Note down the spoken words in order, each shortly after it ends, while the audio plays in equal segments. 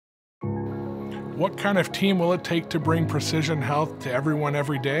What kind of team will it take to bring precision health to everyone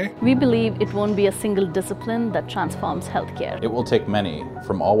every day? We believe it won't be a single discipline that transforms healthcare. It will take many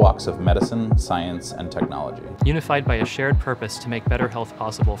from all walks of medicine, science, and technology. Unified by a shared purpose to make better health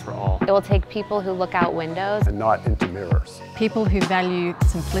possible for all. It will take people who look out windows and not into mirrors. People who value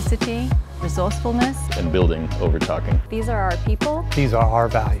simplicity, resourcefulness, and building over talking. These are our people. These are our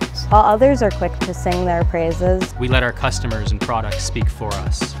values. While others are quick to sing their praises, we let our customers and products speak for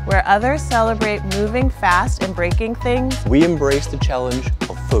us. Where others celebrate moving fast and breaking things, we embrace the challenge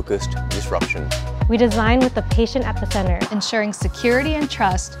of focused disruption. We design with the patient at the center, ensuring security and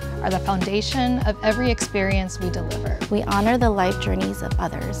trust are the foundation of every experience we deliver. We honor the life journeys of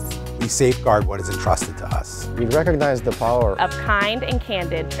others. We safeguard what is entrusted to us. We recognize the power of kind and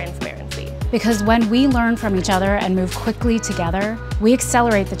candid transparency. Because when we learn from each other and move quickly together, we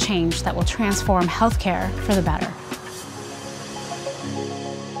accelerate the change that will transform healthcare for the better.